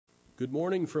Good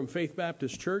morning from Faith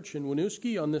Baptist Church in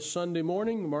Winooski on this Sunday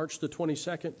morning, March the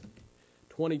 22nd,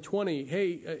 2020.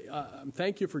 Hey,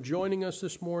 thank you for joining us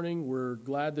this morning. We're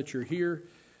glad that you're here.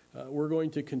 We're going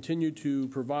to continue to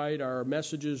provide our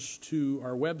messages to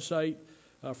our website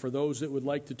for those that would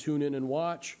like to tune in and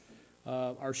watch.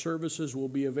 Our services will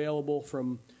be available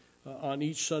from on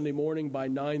each Sunday morning by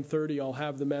 9:30. I'll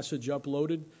have the message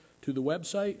uploaded to the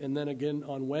website, and then again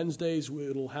on Wednesdays,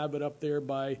 it'll have it up there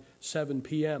by 7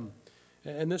 p.m.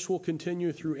 And this will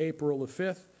continue through April the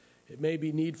 5th. It may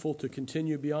be needful to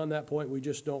continue beyond that point. We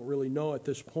just don't really know at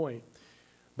this point.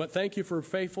 But thank you for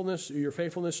your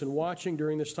faithfulness in watching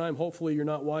during this time. Hopefully you're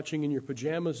not watching in your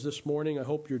pajamas this morning. I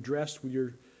hope you're dressed with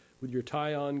your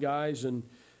tie on, guys. And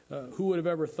who would have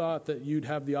ever thought that you'd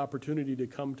have the opportunity to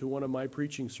come to one of my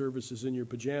preaching services in your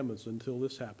pajamas until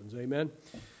this happens? Amen?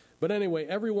 But anyway,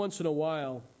 every once in a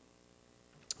while,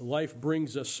 life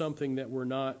brings us something that we're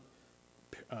not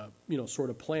sort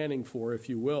of planning for, if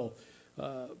you will.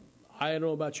 I don't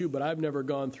know about you, but I've never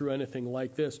gone through anything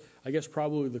like this. I guess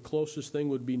probably the closest thing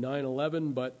would be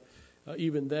 9/11, but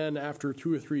even then, after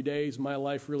 2 or 3 days, my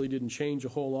life really didn't change a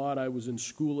whole lot. I was in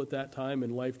school at that time,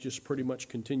 and life just pretty much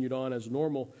continued on as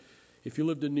normal. If you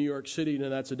lived in New York City, then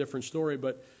that's a different story.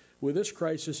 But with this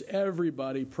crisis,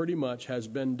 everybody pretty much has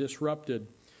been disrupted.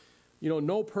 You know,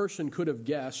 no person could have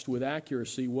guessed with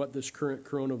accuracy what this current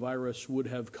coronavirus would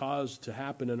have caused to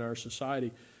happen in our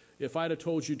society. If I'd have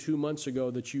told you 2 months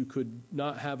ago that you could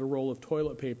not have a roll of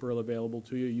toilet paper available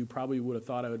to you, you probably would have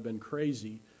thought I would have been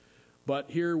crazy.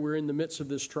 But here we're in the midst of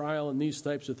this trial, and these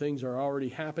types of things are already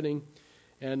happening.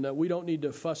 And we don't need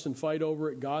to fuss and fight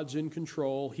over it. God's in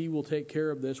control. He will take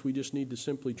care of this. We just need to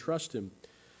simply trust Him.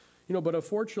 You know, but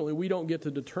unfortunately, we don't get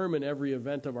to determine every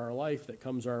event of our life that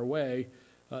comes our way.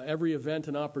 Every event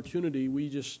and opportunity, we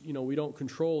don't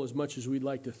control as much as we'd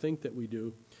like to think that we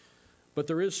do. But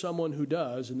there is someone who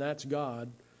does, and that's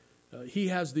God. He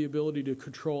has the ability to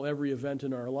control every event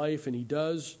in our life, and He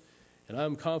does. And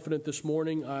I'm confident this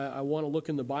morning I want to look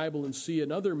in the Bible and see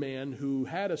another man who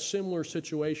had a similar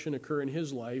situation occur in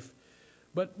his life.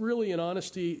 But really, in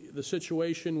honesty, the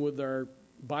situation with our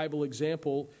Bible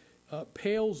example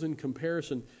pales in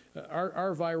comparison.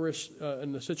 Our virus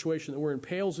and the situation that we're in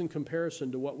pales in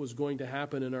comparison to what was going to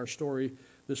happen in our story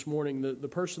this morning. The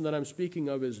person that I'm speaking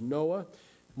of is Noah.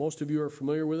 Most of you are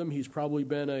familiar with him. He's probably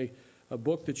been a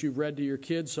book that you've read to your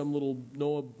kids, some little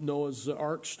Noah's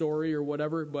Ark story or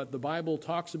whatever. But the Bible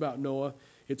talks about Noah.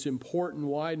 It's important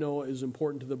why Noah is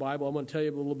important to the Bible. I'm going to tell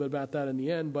you a little bit about that in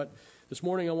the end. But this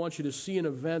morning I want you to see an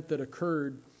event that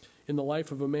occurred in the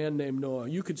life of a man named Noah.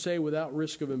 You could say without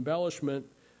risk of embellishment,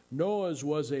 Noah's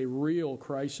was a real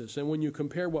crisis. And when you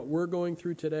compare what we're going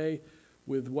through today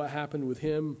with what happened with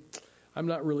him, I'm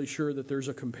not really sure that there's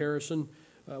a comparison.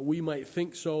 We might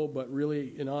think so, but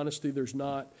really, in honesty, there's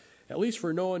not. At least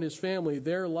for Noah and his family,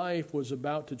 their life was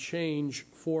about to change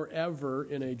forever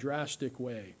in a drastic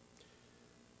way.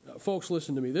 Folks,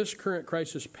 listen to me. This current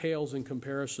crisis pales in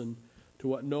comparison to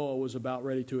what Noah was about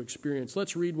ready to experience.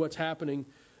 Let's read what's happening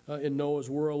in Noah's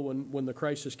world when the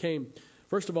crisis came.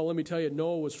 First of all, let me tell you,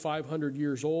 Noah was 500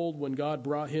 years old when God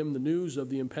brought him the news of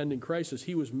the impending crisis.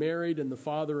 He was married and the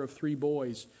father of 3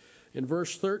 boys. In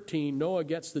verse 13, Noah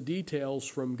gets the details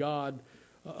from God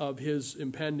of his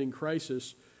impending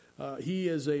crisis. He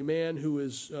is a man who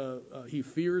he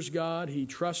fears God, he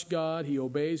trusts God, he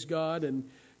obeys God, and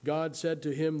God said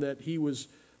to him that he was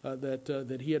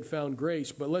that he had found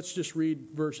grace. But let's just read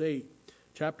verse 8,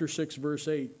 chapter 6, verse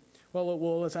 8.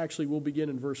 We'll begin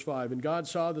in verse 5. And God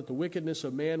saw that the wickedness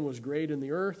of man was great in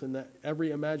the earth, and that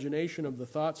every imagination of the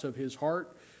thoughts of his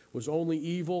heart was only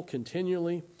evil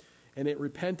continually. And it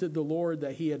repented the Lord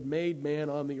that He had made man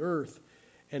on the earth.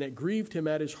 And it grieved Him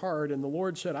at His heart. And the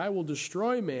Lord said, I will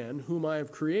destroy man, whom I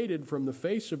have created from the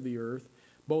face of the earth,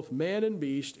 both man and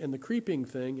beast, and the creeping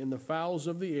thing, and the fowls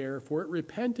of the air, for it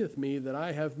repenteth me that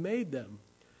I have made them.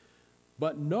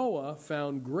 But Noah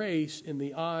found grace in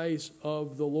the eyes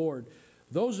of the Lord.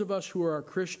 Those of us who are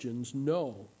Christians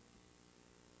know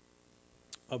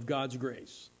of God's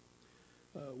grace.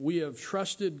 We have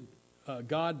trusted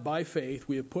God by faith.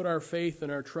 We have put our faith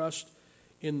and our trust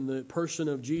in the person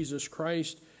of Jesus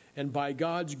Christ. And by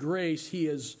God's grace, He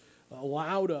has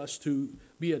allowed us to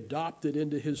be adopted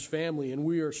into His family. And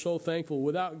we are so thankful.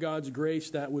 Without God's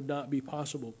grace, that would not be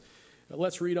possible.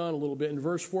 Let's read on a little bit. In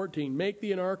verse 14, make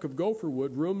thee an ark of gopher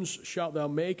wood. Rooms shalt thou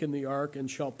make in the ark,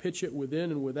 and shalt pitch it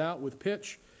within and without with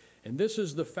pitch. And this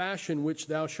is the fashion which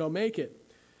thou shalt make it.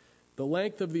 The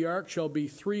length of the ark shall be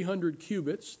 300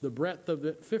 cubits, the breadth of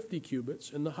it 50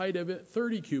 cubits, and the height of it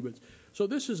 30 cubits. So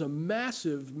this is a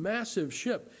massive, massive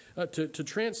ship. To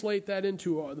translate that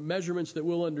into the measurements that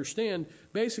we'll understand,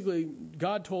 basically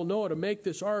God told Noah to make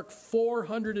this ark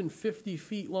 450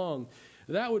 feet long.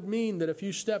 That would mean that if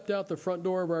you stepped out the front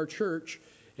door of our church,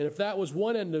 and if that was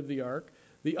one end of the ark,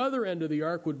 the other end of the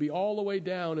ark would be all the way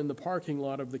down in the parking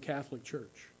lot of the Catholic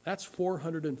Church. That's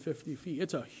 450 feet.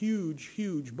 It's a huge,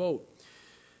 huge boat.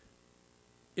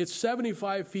 It's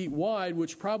 75 feet wide,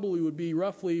 which probably would be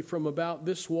roughly from about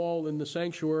this wall in the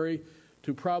sanctuary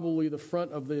to probably the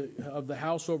front of the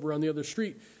house over on the other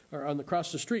street, or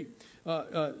across the street.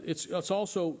 It's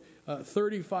also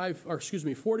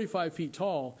 45 feet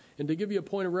tall. And to give you a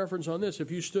point of reference on this,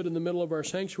 if you stood in the middle of our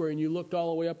sanctuary and you looked all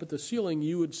the way up at the ceiling,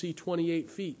 you would see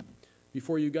 28 feet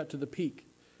before you got to the peak.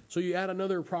 So you add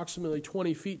another approximately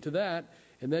 20 feet to that,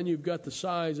 and then you've got the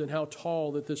size and how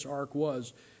tall that this ark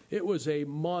was. It was a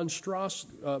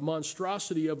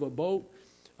monstrosity of a boat.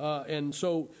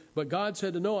 But God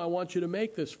said to Noah, I want you to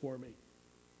make this for me.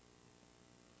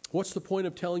 What's the point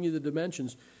of telling you the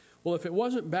dimensions? Well, if it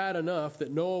wasn't bad enough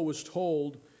that Noah was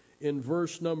told in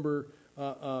verse number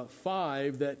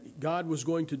 5 that God was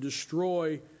going to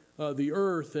destroy the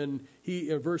earth, and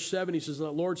in verse 7 he says,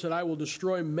 the Lord said, I will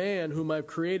destroy man whom I've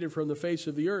created from the face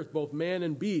of the earth, both man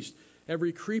and beast,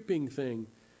 every creeping thing,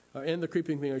 and the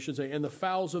creeping thing I should say, and the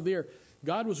fowls of the air.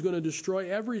 God was going to destroy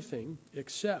everything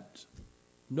except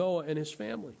Noah and his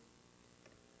family.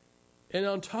 And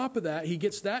on top of that, he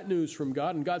gets that news from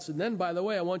God, and God said, then, by the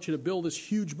way, I want you to build this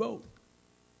huge boat.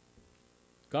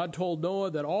 God told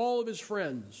Noah that all of his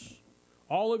friends,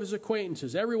 all of his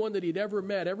acquaintances, everyone that he'd ever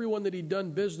met, everyone that he'd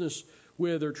done business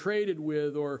with or traded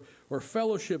with or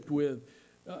fellowshipped with,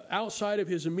 outside of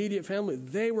his immediate family,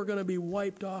 they were going to be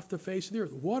wiped off the face of the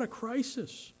earth. What a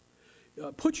crisis.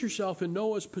 Put yourself in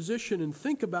Noah's position and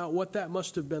think about what that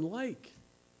must have been like.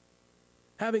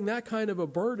 Having that kind of a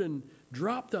burden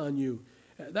dropped on you.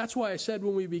 That's why I said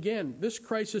when we began, this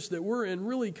crisis that we're in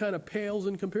really kind of pales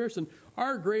in comparison.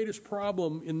 Our greatest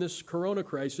problem in this corona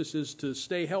crisis is to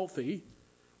stay healthy,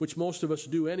 which most of us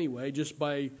do anyway, just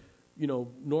by,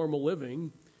 normal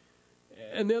living.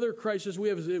 And the other crisis we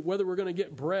have is whether we're going to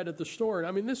get bread at the store.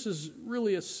 I mean, this is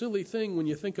really a silly thing when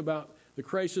you think about the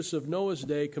crisis of Noah's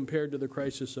day compared to the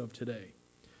crisis of today.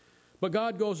 But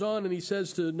God goes on and he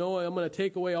says to Noah, I'm going to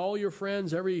take away all your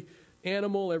friends, every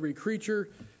animal, every creature,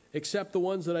 except the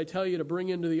ones that I tell you to bring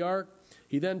into the ark.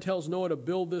 He then tells Noah to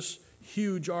build this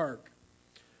huge ark.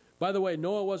 By the way,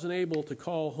 Noah wasn't able to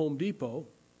call Home Depot,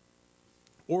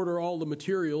 order all the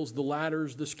materials, the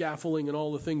ladders, the scaffolding, and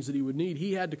all the things that he would need.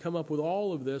 He had to come up with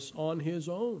all of this on his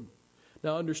own.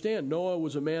 Now understand, Noah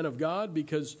was a man of God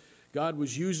because God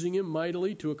was using him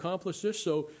mightily to accomplish this.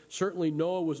 So certainly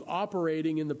Noah was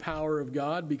operating in the power of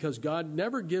God because God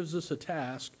never gives us a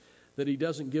task that he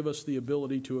doesn't give us the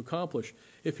ability to accomplish.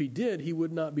 If he did, he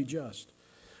would not be just.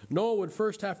 Noah would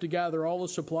first have to gather all the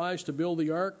supplies to build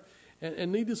the ark.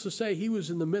 And needless to say, he was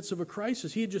in the midst of a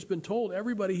crisis. He had just been told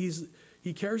everybody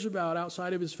he cares about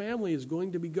outside of his family is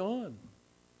going to be gone.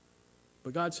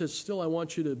 But God says, still, I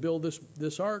want you to build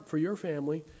this ark for your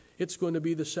family. It's going to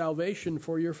be the salvation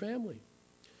for your family.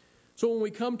 So when we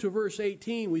come to verse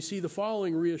 18, we see the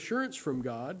following reassurance from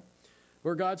God,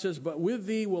 where God says, but with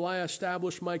thee will I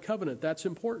establish my covenant. That's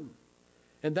important.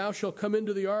 And thou shalt come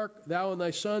into the ark, thou and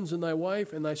thy sons and thy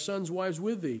wife, and thy sons' wives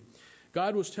with thee.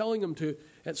 God was telling him to,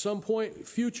 at some point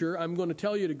future, I'm going to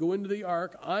tell you to go into the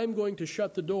ark. I'm going to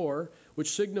shut the door,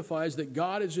 which signifies that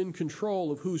God is in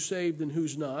control of who's saved and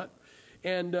who's not.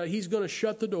 And he's going to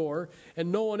shut the door,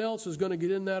 and no one else is going to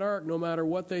get in that ark, no matter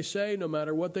what they say, no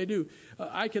matter what they do.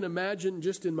 I can imagine,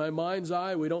 just in my mind's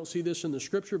eye, we don't see this in the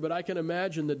scripture, but I can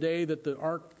imagine the day that the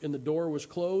ark and the door was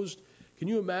closed. Can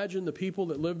you imagine the people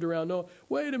that lived around Noah?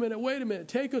 Wait a minute,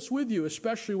 take us with you,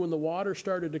 especially when the water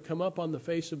started to come up on the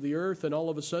face of the earth, and all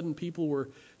of a sudden people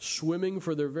were swimming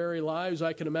for their very lives.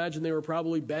 I can imagine they were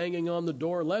probably banging on the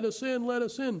door, let us in, let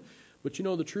us in. But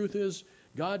the truth is,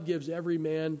 God gives every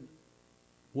man,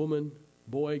 woman,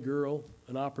 boy, girl,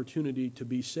 an opportunity to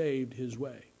be saved his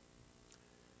way.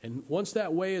 And once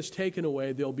that way is taken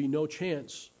away, there'll be no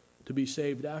chance to be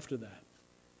saved after that.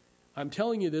 I'm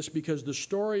telling you this because the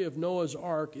story of Noah's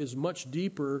Ark is much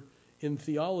deeper in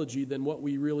theology than what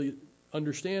we really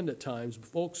understand at times.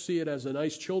 Folks see it as a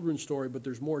nice children's story, but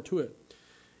there's more to it.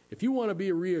 If you want to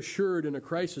be reassured in a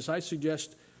crisis, I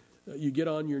suggest you get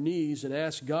on your knees and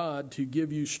ask God to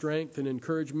give you strength and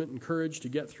encouragement and courage to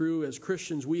get through. As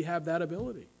Christians, we have that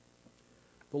ability.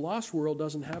 The lost world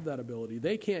doesn't have that ability.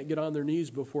 They can't get on their knees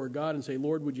before God and say,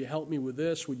 Lord, would you help me with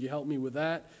this? Would you help me with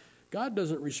that? God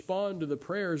doesn't respond to the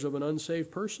prayers of an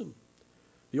unsaved person.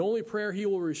 The only prayer he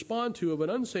will respond to of an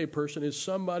unsaved person is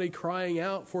somebody crying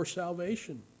out for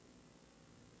salvation.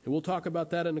 And we'll talk about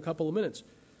that in a couple of minutes.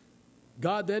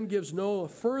 God then gives Noah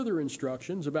further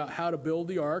instructions about how to build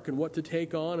the ark and what to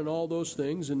take on and all those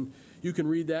things. And you can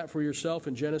read that for yourself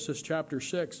in Genesis chapter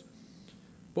 6.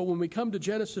 But when we come to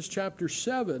Genesis chapter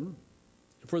 7,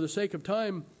 for the sake of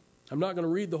time, I'm not going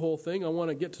to read the whole thing. I want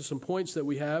to get to some points that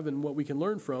we have and what we can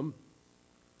learn from.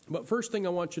 But first thing I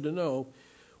want you to know,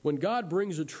 when God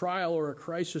brings a trial or a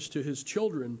crisis to his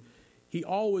children, he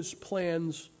always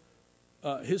plans,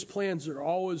 his plans are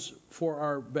always for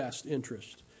our best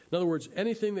interest. In other words,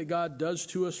 anything that God does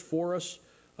to us, for us,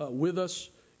 with us,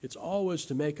 it's always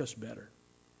to make us better.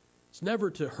 It's never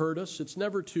to hurt us. It's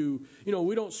never to,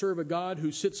 we don't serve a God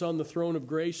who sits on the throne of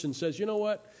grace and says, you know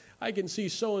what, I can see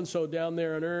so-and-so down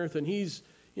there on earth, and he's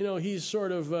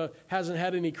sort of hasn't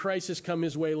had any crisis come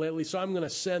his way lately, so I'm going to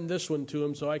send this one to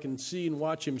him so I can see and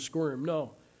watch him squirm.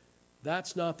 No,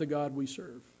 that's not the God we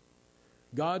serve.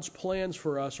 God's plans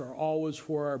for us are always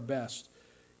for our best.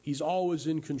 He's always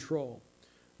in control.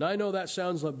 Now, I know that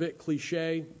sounds a bit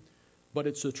cliche, but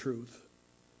it's the truth.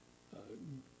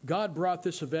 God brought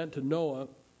this event to Noah.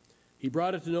 He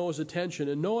brought it to Noah's attention,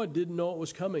 and Noah didn't know it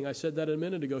was coming. I said that a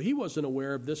minute ago. He wasn't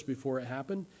aware of this before it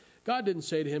happened. God didn't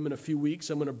say to him in a few weeks,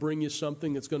 I'm going to bring you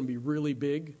something that's going to be really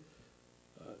big,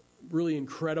 really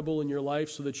incredible in your life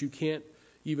so that you can't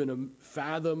even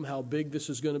fathom how big this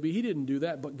is going to be. He didn't do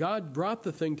that, but God brought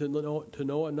the thing to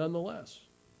Noah nonetheless.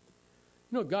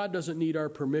 God doesn't need our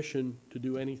permission to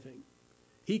do anything.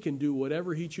 He can do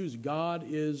whatever he chooses. God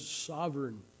is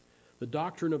sovereign. The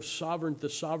doctrine of the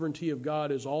sovereignty of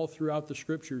God is all throughout the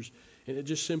Scriptures, and it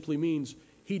just simply means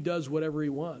he does whatever he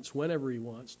wants, whenever he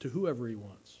wants, to whoever he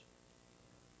wants.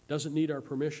 Doesn't need our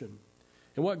permission.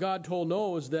 And what God told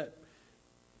Noah is that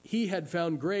he had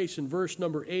found grace. In verse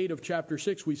number 8 of chapter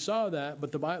 6, we saw that,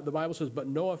 but the Bible says, but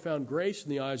Noah found grace in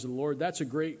the eyes of the Lord. That's a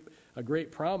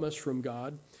great promise from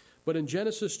God. But in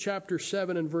Genesis chapter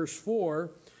 7 and verse 4,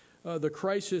 the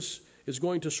crisis is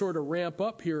going to sort of ramp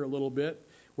up here a little bit,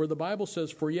 where the Bible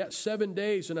says, for yet 7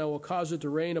 days, and I will cause it to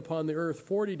rain upon the earth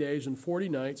 40 days and 40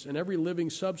 nights, and every living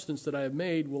substance that I have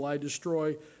made will I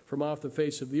destroy from off the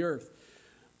face of the earth.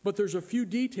 But there's a few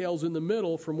details in the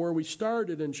middle from where we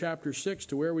started in chapter 6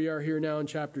 to where we are here now in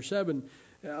chapter 7.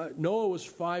 Noah was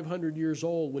 500 years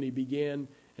old when he began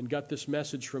and got this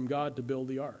message from God to build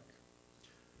the ark.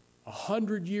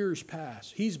 100 years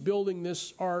pass. He's building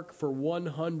this ark for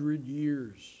 100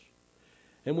 years.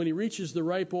 And when he reaches the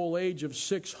ripe old age of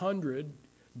 600,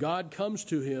 God comes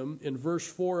to him in verse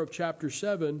 4 of chapter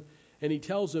 7, and he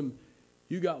tells him,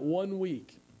 you got 1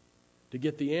 week to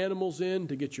get the animals in,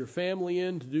 to get your family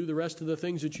in, to do the rest of the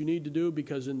things that you need to do,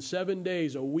 because in 7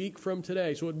 days, a week from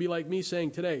today, so it would be like me saying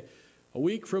today, a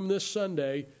week from this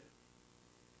Sunday,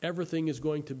 everything is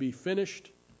going to be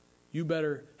finished. You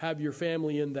better have your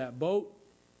family in that boat.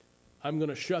 I'm going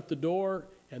to shut the door,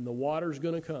 and the water's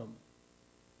going to come.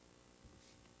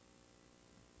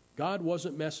 God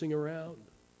wasn't messing around.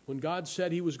 When God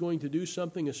said he was going to do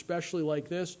something, especially like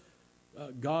this,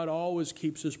 God always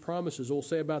keeps his promises. We'll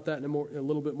say about that a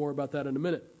little bit more about that in a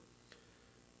minute.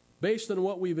 Based on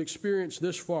what we've experienced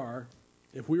this far,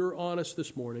 if we were honest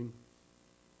this morning,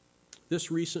 this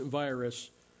recent virus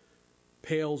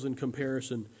pales in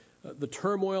comparison. The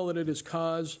turmoil that it has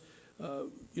caused,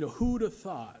 who would have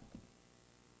thought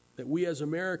that we as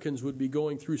Americans would be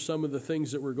going through some of the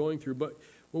things that we're going through? But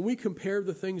when we compare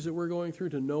the things that we're going through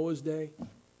to Noah's day,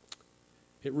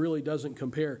 it really doesn't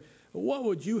compare. What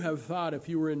would you have thought if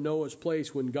you were in Noah's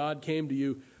place when God came to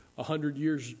you 100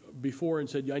 years before and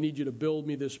said, I need you to build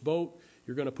me this boat.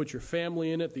 You're going to put your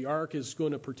family in it. The ark is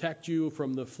going to protect you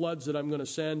from the floods that I'm going to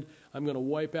send. I'm going to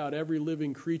wipe out every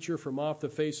living creature from off the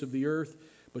face of the earth,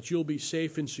 but you'll be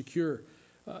safe and secure.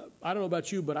 I don't know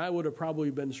about you, but I would have probably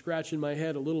been scratching my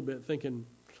head a little bit thinking,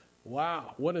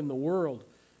 wow, what in the world?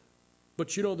 But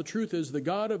the truth is the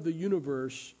God of the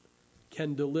universe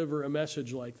can deliver a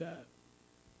message like that.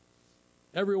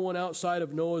 Everyone outside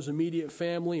of Noah's immediate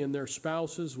family and their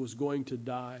spouses was going to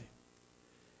die.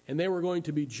 And they were going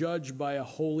to be judged by a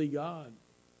holy God.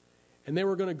 And they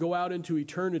were going to go out into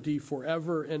eternity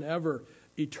forever and ever,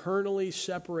 eternally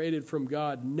separated from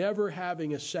God, never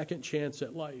having a second chance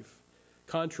at life.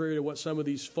 Contrary to what some of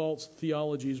these false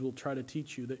theologies will try to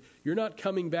teach you, that you're not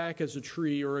coming back as a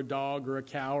tree or a dog or a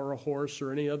cow or a horse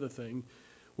or any other thing.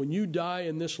 When you die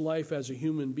in this life as a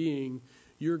human being,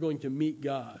 you're going to meet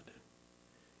God.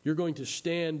 You're going to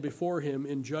stand before him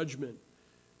in judgment.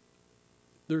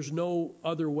 There's no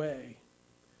other way.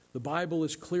 The Bible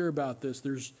is clear about this.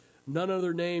 There's none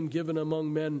other name given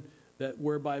among men that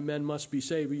whereby men must be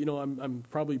saved. You know, I'm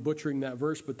probably butchering that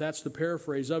verse, but that's the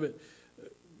paraphrase of it.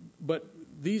 But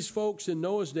these folks in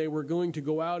Noah's day were going to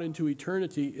go out into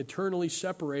eternity, eternally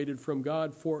separated from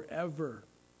God forever.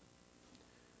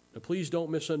 Now, please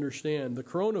don't misunderstand. The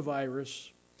coronavirus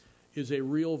is a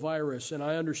real virus, and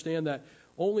I understand that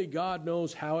only God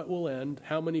knows how it will end,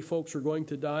 how many folks are going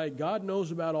to die. God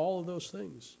knows about all of those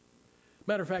things.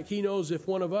 Matter of fact, He knows if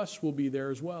one of us will be there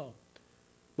as well.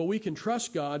 But we can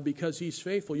trust God because He's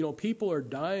faithful. You know, people are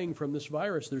dying from this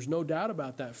virus. There's no doubt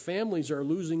about that. Families are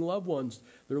losing loved ones.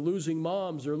 They're losing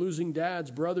moms. They're losing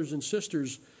dads, brothers, and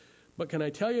sisters. But can I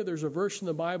tell you, there's a verse in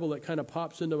the Bible that kind of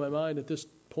pops into my mind at this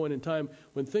point in time.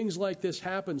 When things like this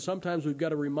happen, sometimes we've got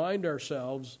to remind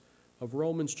ourselves of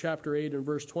Romans chapter 8 and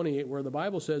verse 28, where the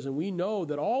Bible says, "And we know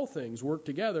that all things work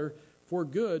together for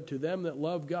good to them that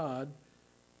love God,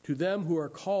 to them who are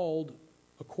called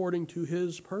according to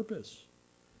His purpose."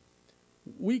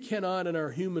 We cannot, in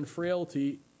our human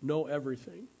frailty, know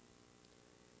everything.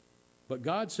 But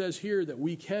God says here that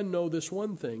we can know this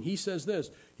one thing. He says this: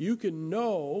 you can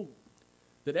know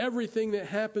that everything that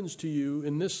happens to you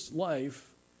in this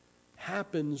life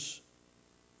happens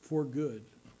for good.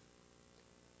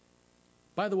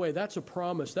 By the way, that's a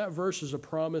promise. That verse is a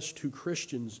promise to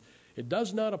Christians. It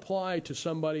does not apply to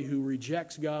somebody who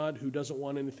rejects God, who doesn't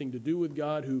want anything to do with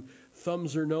God, who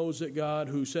thumbs their nose at God,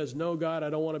 who says, "No, God, I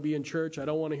don't want to be in church. I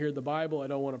don't want to hear the Bible. I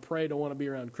don't want to pray. I don't want to be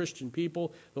around Christian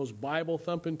people, those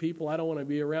Bible-thumping people. I don't want to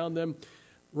be around them."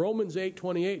 Romans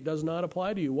 8:28 does not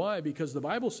apply to you. Why? Because the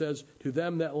Bible says, "To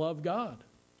them that love God."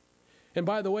 And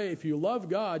by the way, if you love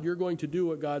God, you're going to do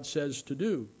what God says to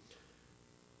do.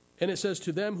 And it says,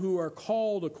 "To them who are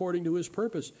called according to His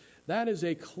purpose." That is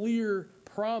a clear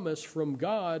promise from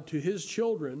God to His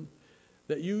children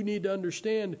that you need to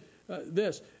understand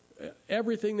this.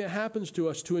 Everything that happens to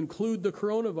us, to include the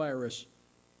coronavirus,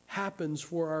 happens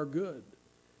for our good.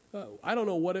 I don't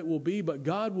know what it will be, but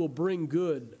God will bring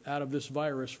good out of this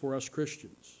virus for us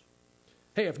Christians.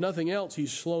 Hey, if nothing else,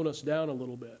 He's slowed us down a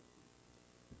little bit.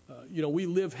 We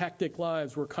live hectic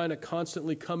lives. We're kind of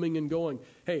constantly coming and going.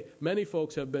 Hey, many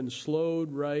folks have been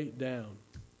slowed right down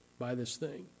by this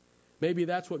thing. Maybe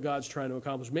that's what God's trying to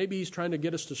accomplish. Maybe He's trying to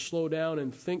get us to slow down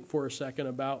and think for a second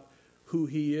about who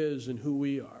He is and who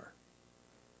we are.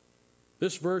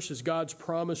 This verse is God's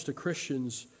promise to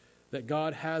Christians that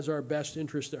God has our best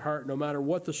interest at heart. No matter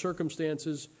what the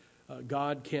circumstances,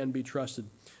 God can be trusted.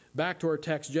 Back to our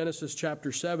text, Genesis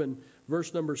chapter 7,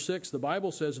 verse number 6, the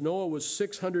Bible says Noah was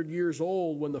 600 years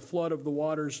old when the flood of the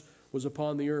waters was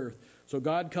upon the earth. So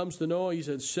God comes to Noah. He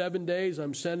said, 7 days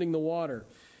I'm sending the water.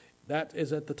 That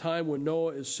is at the time when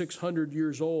Noah is 600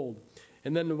 years old.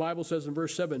 And then the Bible says in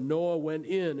verse 7, Noah went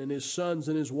in, and his sons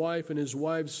and his wife and his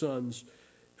wife's sons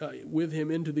with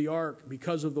him into the ark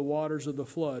because of the waters of the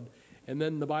flood. And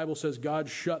then the Bible says God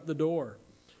shut the door.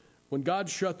 When God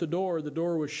shut the door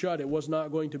was shut. It was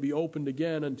not going to be opened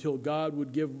again until God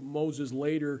would give Moses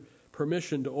later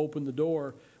permission to open the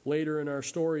door. Later in our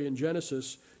story in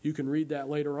Genesis, you can read that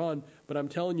later on. But I'm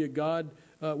telling you, God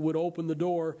would open the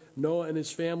door. Noah and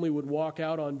his family would walk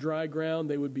out on dry ground.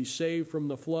 They would be saved from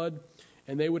the flood,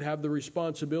 and they would have the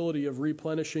responsibility of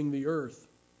replenishing the earth.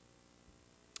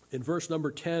 In verse number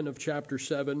 10 of chapter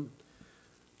 7,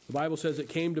 the Bible says, it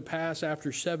came to pass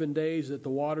after 7 days that the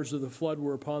waters of the flood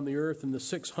were upon the earth in the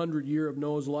 600th year of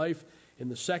Noah's life, in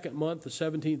the 2nd month, the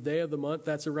 17th day of the month.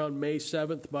 That's around May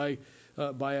 7th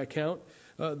by account.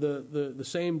 The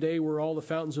same day were all the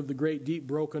fountains of the great deep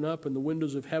broken up, and the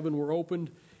windows of heaven were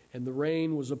opened, and the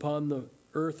rain was upon the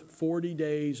earth 40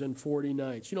 days and 40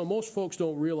 nights. Most folks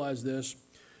don't realize this,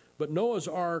 but Noah's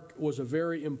Ark was a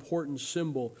very important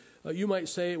symbol. You might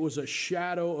say it was a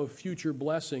shadow of future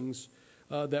blessings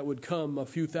that would come a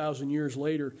few thousand years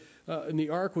later. And the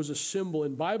ark was a symbol.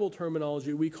 In Bible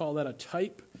terminology, we call that a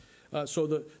type.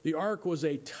 So the ark was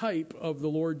a type of the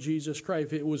Lord Jesus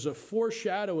Christ. It was a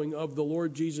foreshadowing of the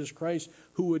Lord Jesus Christ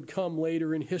who would come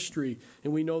later in history.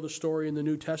 And we know the story in the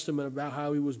New Testament about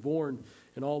how He was born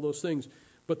and all those things.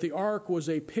 But the ark was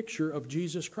a picture of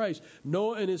Jesus Christ.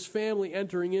 Noah and his family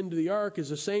entering into the ark is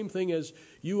the same thing as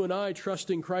you and I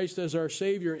trusting Christ as our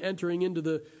Savior, entering into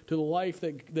the life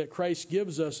that Christ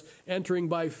gives us, entering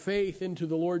by faith into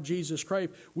the Lord Jesus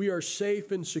Christ. We are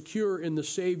safe and secure in the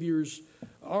Savior's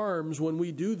arms when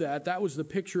we do that. That was the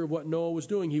picture of what Noah was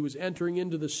doing. He was entering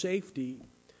into the safety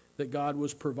that God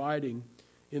was providing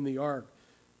in the ark.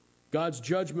 God's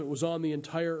judgment was on the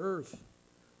entire earth.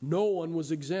 No one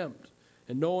was exempt.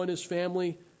 And Noah and his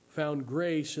family found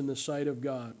grace in the sight of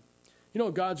God.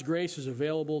 God's grace is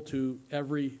available to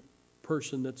every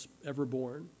person that's ever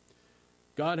born.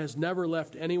 God has never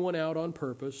left anyone out on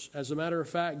purpose. As a matter of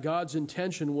fact, God's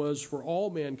intention was for all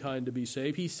mankind to be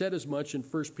saved. He said as much in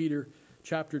 1 Peter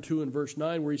chapter 2 and verse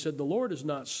 9, where he said, "The Lord is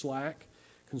not slack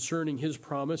concerning his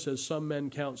promise, as some men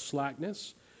count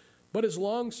slackness, but is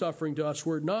long-suffering to us.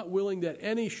 We're not willing that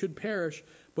any should perish,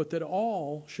 but that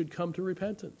all should come to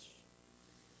repentance."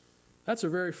 That's a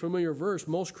very familiar verse.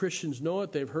 Most Christians know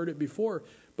it. They've heard it before.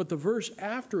 But the verse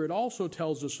after it also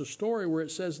tells us a story where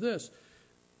it says this.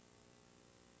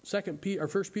 1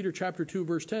 Peter chapter 2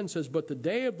 verse 10 says, "But the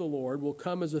day of the Lord will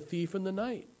come as a thief in the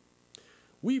night."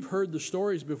 We've heard the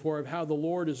stories before of how the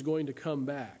Lord is going to come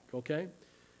back, okay?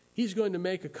 He's going to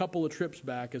make a couple of trips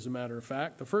back, as a matter of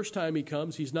fact. The first time he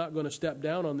comes, he's not going to step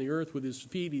down on the earth with his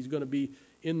feet. He's going to be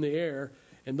in the air.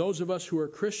 And those of us who are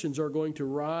Christians are going to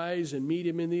rise and meet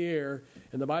him in the air.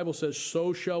 And the Bible says,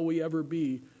 "So shall we ever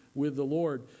be with the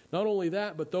Lord." Not only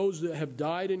that, but those that have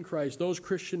died in Christ, those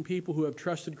Christian people who have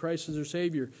trusted Christ as their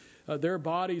Savior, their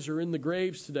bodies are in the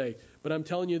graves today. But I'm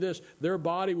telling you this, their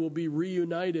body will be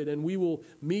reunited, and we will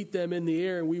meet them in the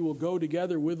air, and we will go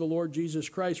together with the Lord Jesus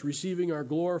Christ, receiving our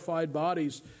glorified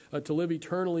bodies to live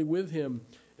eternally with him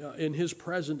in his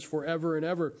presence forever and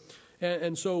ever.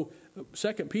 And so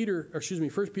 1 Peter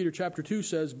chapter 2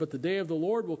 says, "But the day of the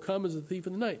Lord will come as a thief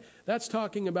in the night." That's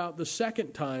talking about the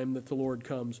second time that the Lord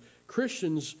comes.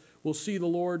 Christians will see the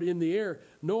Lord in the air.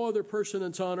 No other person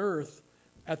that's on earth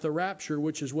at the rapture,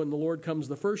 which is when the Lord comes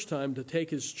the first time to take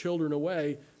his children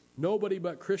away, nobody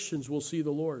but Christians will see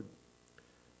the Lord.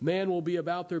 Man will be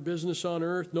about their business on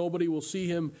earth. Nobody will see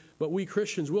him, but we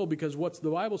Christians will, because what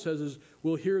the Bible says is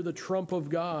we'll hear the trump of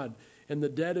God, and the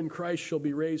dead in Christ shall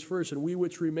be raised first, and we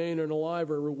which remain and alive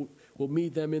will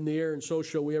meet them in the air, and so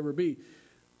shall we ever be.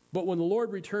 But when the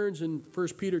Lord returns in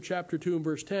 1 Peter chapter 2 and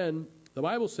verse 10, the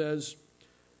Bible says,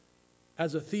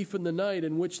 "As a thief in the night,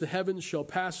 in which the heavens shall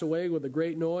pass away with a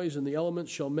great noise, and the elements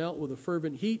shall melt with a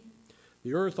fervent heat,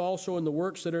 the earth also and the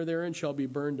works that are therein shall be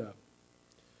burned up."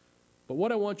 But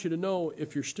what I want you to know,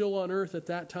 if you're still on earth at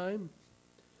that time,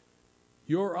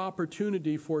 your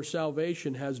opportunity for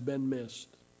salvation has been missed.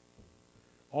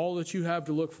 All that you have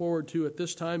to look forward to at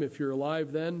this time, if you're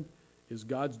alive then, is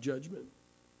God's judgment.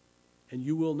 And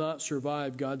you will not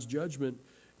survive God's judgment.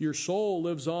 Your soul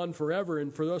lives on forever,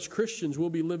 and for us Christians, we'll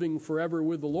be living forever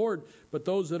with the Lord. But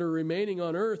those that are remaining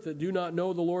on earth that do not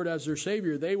know the Lord as their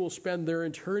Savior, they will spend their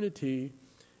eternity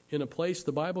in a place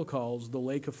the Bible calls the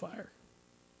lake of fire.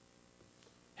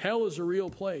 Hell is a real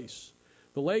place.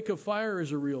 The lake of fire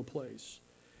is a real place.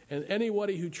 And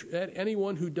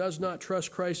anyone who does not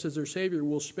trust Christ as their Savior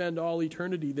will spend all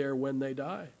eternity there when they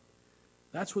die.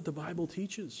 That's what the Bible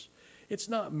teaches. It's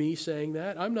not me saying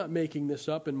that. I'm not making this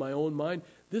up in my own mind.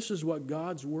 This is what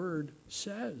God's Word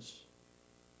says.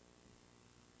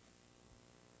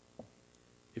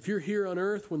 If you're here on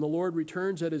earth when the Lord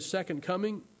returns at his second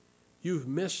coming, you've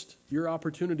missed your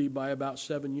opportunity by about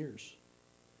 7 years.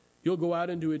 You'll go out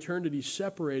into eternity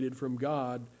separated from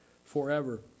God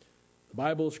forever. The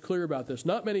Bible is clear about this.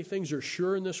 Not many things are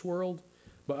sure in this world,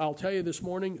 but I'll tell you this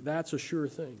morning, that's a sure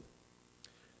thing.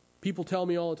 People tell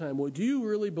me all the time, "Well, do you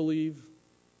really believe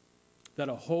that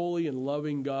a holy and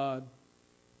loving God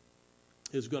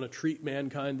is going to treat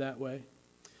mankind that way?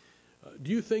 Do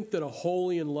you think that a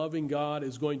holy and loving God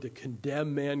is going to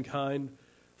condemn mankind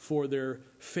for their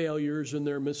failures and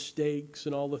their mistakes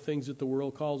and all the things that the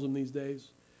world calls them these days?"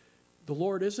 The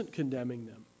Lord isn't condemning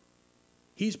them.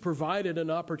 He's provided an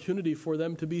opportunity for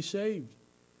them to be saved.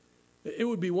 It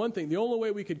would be one thing. The only way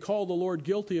we could call the Lord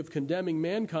guilty of condemning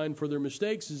mankind for their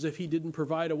mistakes is if he didn't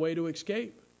provide a way to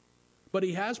escape. But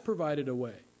he has provided a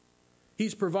way.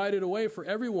 He's provided a way for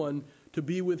everyone to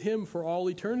be with him for all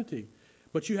eternity.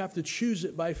 But you have to choose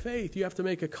it by faith. You have to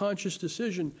make a conscious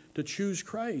decision to choose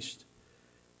Christ.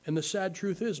 And the sad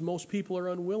truth is most people are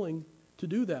unwilling to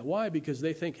do that. Why? Because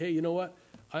they think, hey, you know what?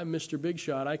 I'm Mr. Big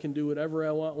Shot. I can do whatever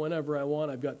I want, whenever I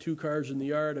want. I've got 2 cars in the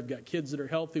yard. I've got kids that are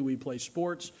healthy. We play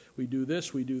sports. We do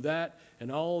this, we do that. And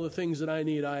all the things that I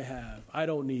need, I have. I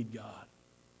don't need God.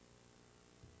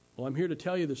 Well, I'm here to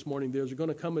tell you this morning, there's going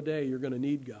to come a day you're going to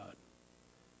need God.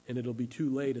 And it'll be too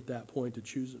late at that point to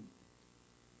choose him.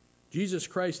 Jesus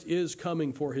Christ is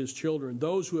coming for his children.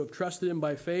 Those who have trusted him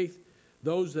by faith,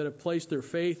 those that have placed their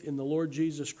faith in the Lord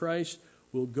Jesus Christ,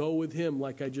 will go with him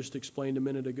like I just explained a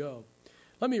minute ago.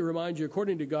 Let me remind you,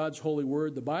 according to God's holy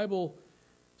word, the Bible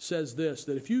says this,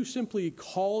 that if you simply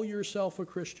call yourself a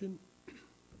Christian,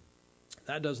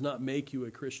 that does not make you a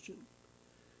Christian.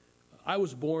 I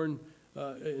was born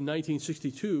in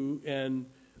 1962, and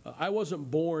I wasn't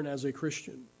born as a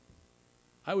Christian.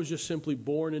 I was just simply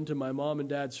born into my mom and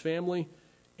dad's family,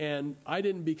 and I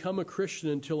didn't become a Christian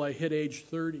until I hit age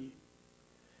 30.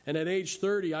 And at age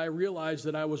 30, I realized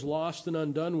that I was lost and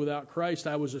undone without Christ.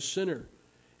 I was a sinner,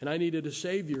 and I needed a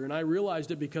Savior. And I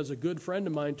realized it because a good friend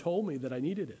of mine told me that I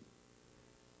needed it.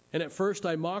 And at first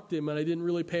I mocked him, and I didn't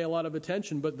really pay a lot of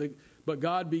attention, but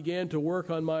God began to work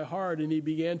on my heart, and He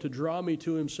began to draw me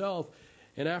to Himself.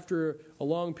 And after a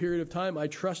long period of time, I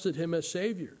trusted Him as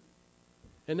Savior.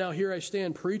 And now here I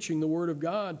stand preaching the Word of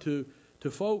God to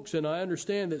folks, and I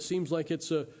understand it seems like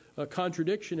it's a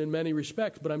contradiction in many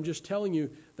respects, but I'm just telling you,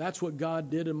 that's what God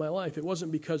did in my life. It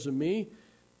wasn't because of me.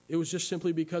 It was just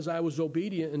simply because I was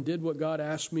obedient and did what God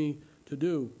asked me to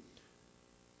do.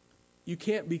 You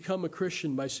can't become a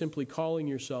Christian by simply calling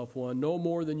yourself one, no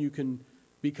more than you can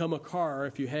become a car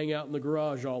if you hang out in the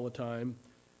garage all the time.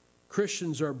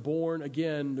 Christians are born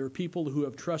again. They're people who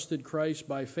have trusted Christ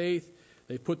by faith.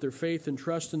 They've put their faith and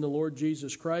trust in the Lord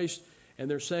Jesus Christ, and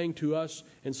they're saying to us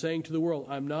and saying to the world,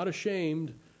 I'm not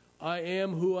ashamed. I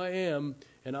am who I am,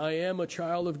 and I am a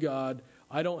child of God.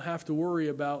 I don't have to worry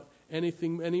about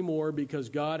anything anymore because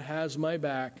God has my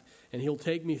back, and He'll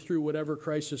take me through whatever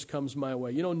crisis comes my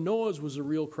way. You know, Noah's was a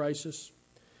real crisis.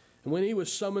 And when he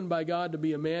was summoned by God to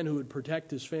be a man who would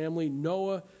protect his family,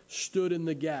 Noah stood in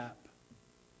the gap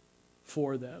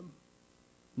for them.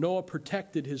 Noah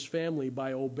protected his family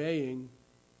by obeying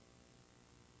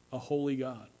a holy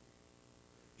God.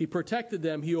 He protected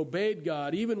them. He obeyed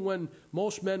God, even when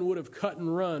most men would have cut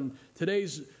and run.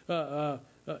 Today's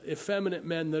effeminate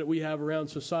men that we have around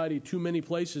society, too many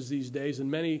places these days,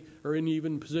 and many are in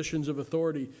even positions of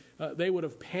authority, they would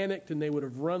have panicked and they would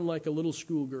have run like a little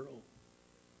schoolgirl.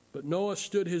 But Noah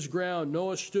stood his ground.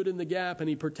 Noah stood in the gap, and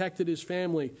he protected his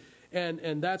family.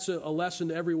 And that's a lesson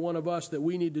to every one of us that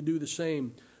we need to do the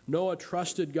same. Noah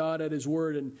trusted God at His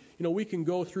word. And, you know, we can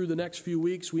go through the next few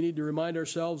weeks. We need to remind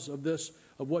ourselves of this,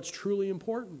 of what's truly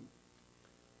important.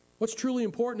 What's truly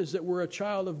important is that we're a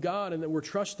child of God and that we're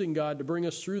trusting God to bring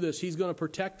us through this. He's going to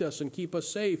protect us and keep us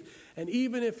safe. And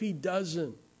even if He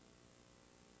doesn't,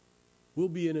 we'll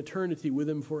be in eternity with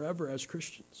Him forever as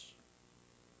Christians.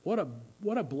 What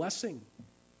a blessing.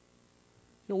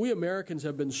 You know, we Americans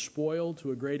have been spoiled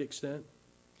to a great extent,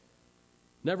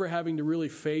 never having to really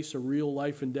face a real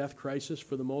life and death crisis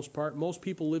for the most part. Most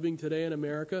people living today in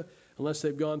America, unless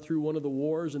they've gone through one of the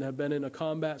wars and have been in a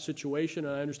combat situation,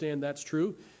 and I understand that's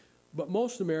true, but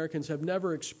most Americans have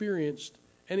never experienced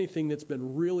anything that's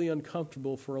been really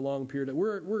uncomfortable for a long period.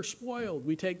 We're spoiled.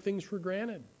 We take things for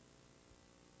granted.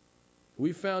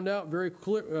 We found out very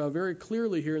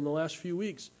clearly here in the last few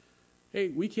weeks, hey,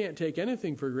 we can't take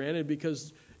anything for granted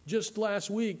because just last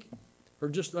week, or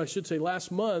just I should say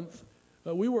last month,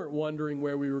 we weren't wondering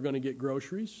where we were going to get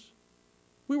groceries.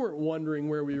 We weren't wondering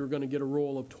where we were going to get a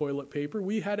roll of toilet paper.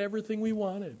 We had everything we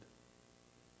wanted.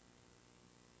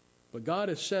 But God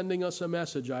is sending us a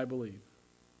message, I believe.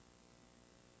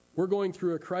 We're going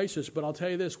through a crisis, but I'll tell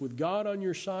you this, with God on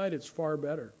your side, it's far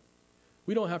better.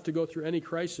 We don't have to go through any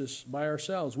crisis by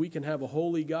ourselves. We can have a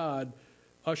holy God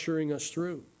ushering us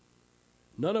through.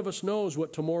 None of us knows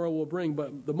what tomorrow will bring,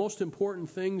 but the most important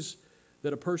things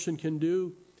that a person can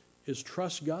do is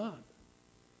trust God.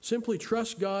 Simply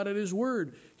trust God at His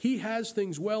word. He has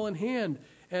things well in hand.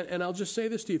 And I'll just say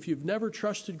this to you. If you've never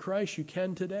trusted Christ, you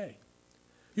can today.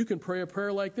 You can pray a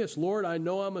prayer like this. Lord, I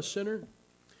know I'm a sinner.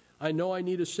 I know I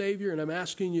need a Savior, and I'm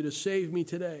asking You to save me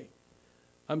today.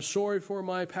 I'm sorry for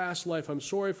my past life. I'm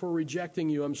sorry for rejecting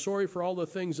You. I'm sorry for all the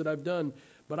things that I've done,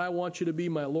 but I want You to be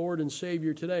my Lord and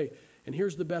Savior today. And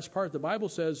here's the best part. The Bible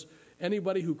says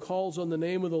anybody who calls on the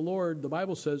name of the Lord, the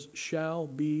Bible says, shall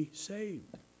be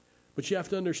saved. But you have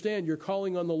to understand, you're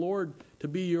calling on the Lord to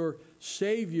be your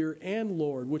Savior and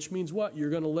Lord, which means what?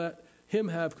 You're going to let Him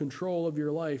have control of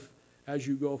your life as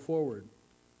you go forward.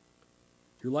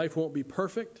 Your life won't be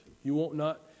perfect.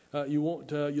 You'll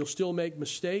still make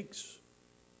mistakes.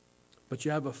 But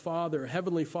you have a Father, a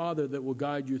Heavenly Father that will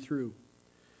guide you through.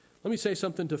 Let me say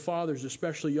something to fathers,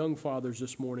 especially young fathers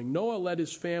this morning. Noah led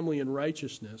his family in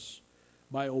righteousness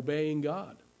by obeying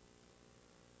God.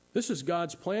 This is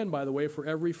God's plan, by the way, for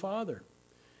every father.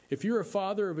 If you're a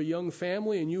father of a young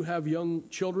family and you have young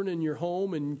children in your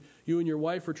home and you and your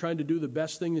wife are trying to do the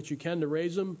best thing that you can to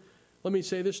raise them, let me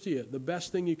say this to you. The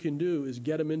best thing you can do is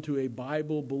get them into a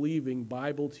Bible-believing,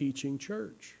 Bible-teaching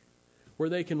church where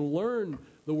they can learn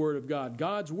the Word of God.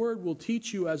 God's Word will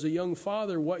teach you as a young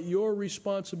father what your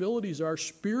responsibilities are,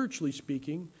 spiritually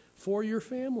speaking, for your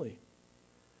family.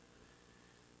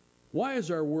 Why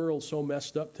is our world so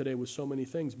messed up today with so many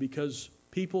things? Because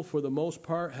people, for the most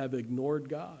part, have ignored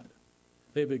God.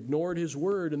 They've ignored His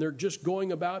Word, and they're just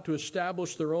going about to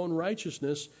establish their own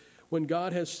righteousness when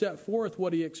God has set forth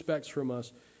what He expects from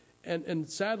us. And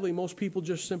sadly, most people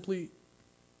just simply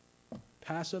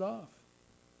pass it off.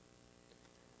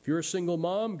 If you're a single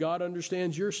mom, God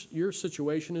understands your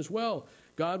situation as well.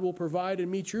 God will provide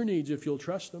and meet your needs if you'll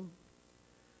trust Him.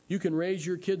 You can raise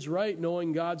your kids right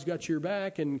knowing God's got your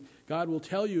back, and God will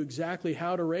tell you exactly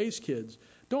how to raise kids.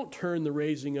 Don't turn the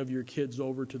raising of your kids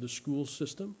over to the school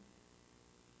system.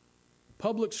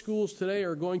 Public schools today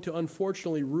are going to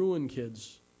unfortunately ruin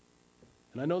kids.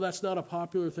 And I know that's not a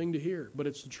popular thing to hear, but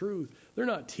it's the truth. They're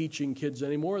not teaching kids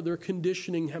anymore. They're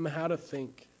conditioning them how to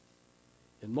think.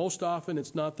 And most often,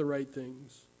 it's not the right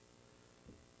things.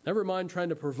 Never mind trying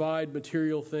to provide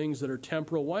material things that are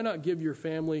temporal. Why not give your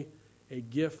family a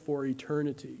gift for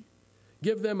eternity?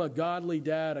 Give them a godly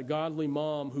dad, a godly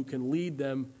mom who can lead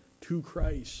them to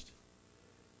Christ.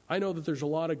 I know that there's a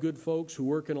lot of good folks who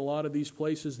work in a lot of these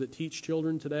places that teach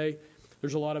children today.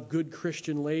 There's a lot of good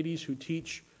Christian ladies who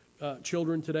teach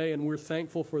children today, and we're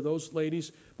thankful for those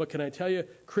ladies. But can I tell you,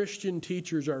 Christian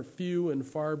teachers are few and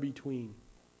far between.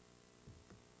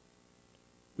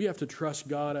 We have to trust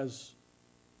God as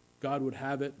God would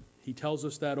have it. He tells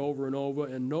us that over and over.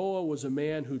 And Noah was a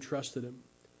man who trusted Him.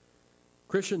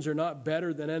 Christians are not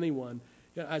better than anyone.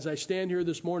 As I stand here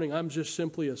this morning, I'm just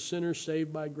simply a sinner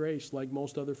saved by grace, like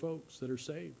most other folks that are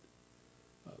saved.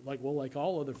 Like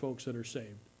all other folks that are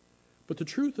saved. But the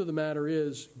truth of the matter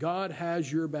is, God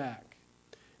has your back.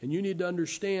 And you need to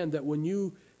understand that when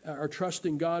you are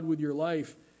trusting God with your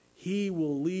life, He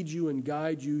will lead you and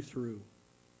guide you through.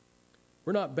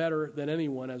 We're not better than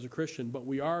anyone as a Christian, but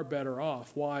we are better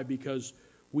off. Why? Because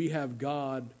we have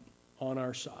God on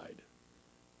our side.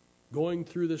 Going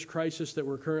through this crisis that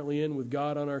we're currently in with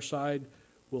God on our side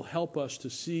will help us to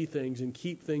see things and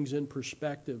keep things in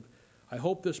perspective. I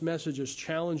hope this message has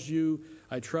challenged you.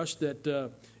 I trust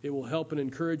that it will help and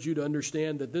encourage you to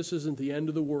understand that this isn't the end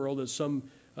of the world, as some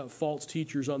false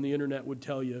teachers on the internet would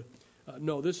tell you.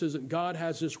 No, this isn't. God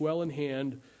has this well in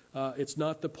hand. It's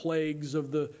not the plagues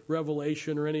of the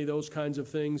Revelation or any of those kinds of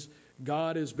things.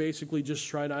 God is basically just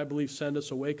trying to, I believe, send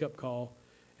us a wake-up call.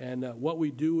 And what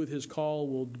we do with His call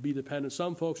will be dependent.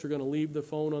 Some folks are going to leave the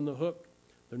phone on the hook.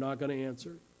 They're not going to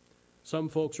answer. Some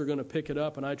folks are going to pick it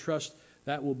up, and I trust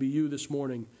that will be you this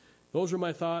morning. Those are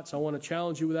my thoughts. I want to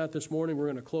challenge you with that this morning. We're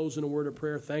going to close in a word of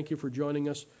prayer. Thank you for joining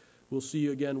us. We'll see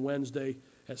you again Wednesday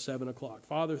at 7 o'clock.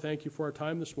 Father, thank you for our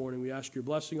time this morning. We ask your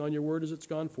blessing on your word as it's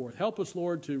gone forth. Help us,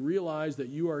 Lord, to realize that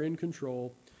you are in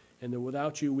control and that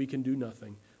without you we can do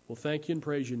nothing. We'll thank you and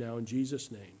praise you now in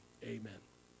Jesus' name. Amen.